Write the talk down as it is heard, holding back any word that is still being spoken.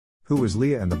Who was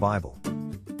Leah in the Bible?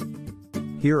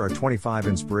 Here are 25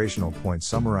 inspirational points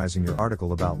summarizing your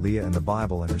article about Leah in the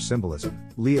Bible and her symbolism.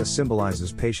 Leah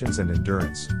symbolizes patience and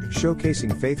endurance,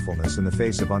 showcasing faithfulness in the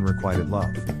face of unrequited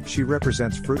love. She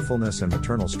represents fruitfulness and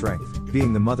maternal strength,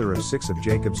 being the mother of 6 of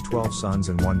Jacob's 12 sons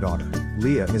and 1 daughter.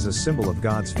 Leah is a symbol of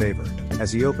God's favor,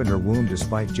 as he opened her womb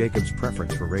despite Jacob's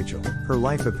preference for Rachel. Her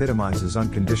life epitomizes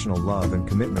unconditional love and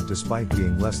commitment despite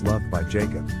being less loved by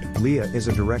Jacob. Leah is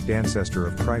a direct ancestor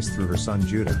of Christ through her son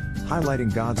Judah,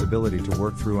 highlighting God's ability to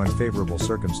work through unfavorable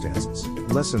circumstances.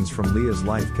 Lessons from Leah's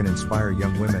life can inspire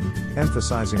young women,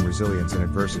 emphasizing resilience in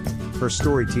adversity. Her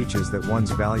story teaches that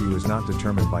one's value is not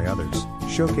determined by others,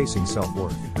 showcasing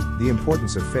self-worth. The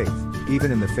importance of faith,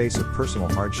 even in the face of personal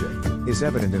hardship, is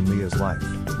evident in Leah's life.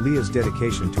 Leah's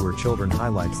dedication to her children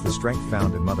highlights the strength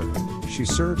found in motherhood. She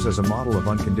serves as a model of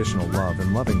unconditional love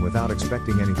and loving without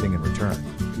expecting anything in return.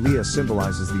 Leah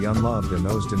symbolizes the unloved and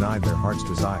those denied their heart's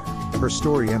desire. Her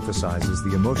story emphasizes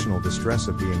the emotional distress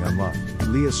of being unloved.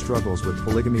 Leah's struggles with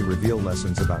polygamy reveal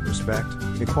lessons about respect,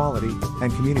 equality,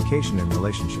 and communication in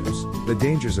relationships. The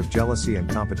dangers of jealousy and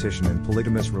competition in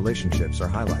polygamous relationships are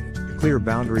highlighted. Clear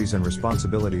boundaries and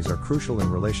responsibilities are crucial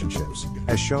in relationships,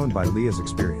 as shown by Leah's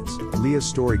experience. Leah's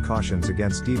story cautions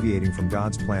against deviating from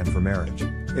God's plan for marriage.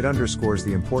 It underscores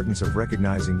the importance of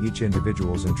recognizing each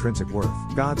individual's intrinsic worth.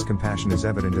 God's compassion is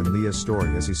evident in Leah's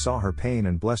story as he saw her pain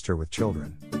and blessed her with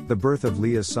children. The birth of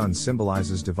Leah's son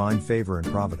symbolizes divine favor and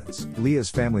providence.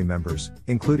 Leah's family members,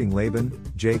 including Laban,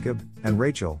 Jacob, and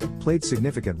Rachel, played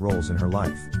significant roles in her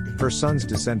life. Her sons'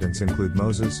 descendants include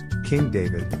Moses, King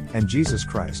David, and Jesus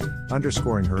Christ,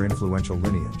 underscoring her influential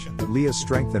lineage. Leah's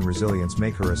strength and resilience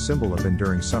make her a symbol of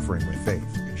enduring suffering with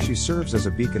faith. She serves as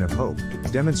a beacon of hope,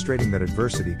 demonstrating that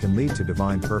adversity can lead to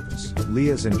divine purpose.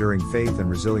 Leah's enduring faith and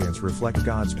resilience reflect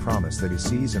God's promise that he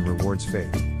sees and rewards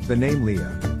faith. The name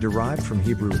Leah, derived from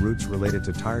Hebrew roots related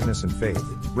to tiredness and faith,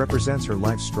 represents her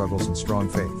life's struggles and strong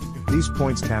faith. These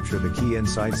points capture the key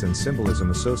insights and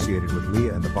symbolism associated with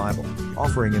Leah in the Bible,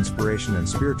 offering inspiration and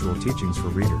spiritual teachings for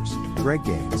readers. Greg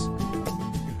Gaines.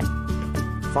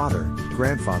 Father,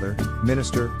 grandfather,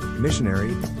 minister,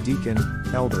 missionary, deacon,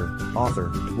 elder,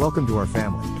 author, welcome to our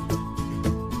family.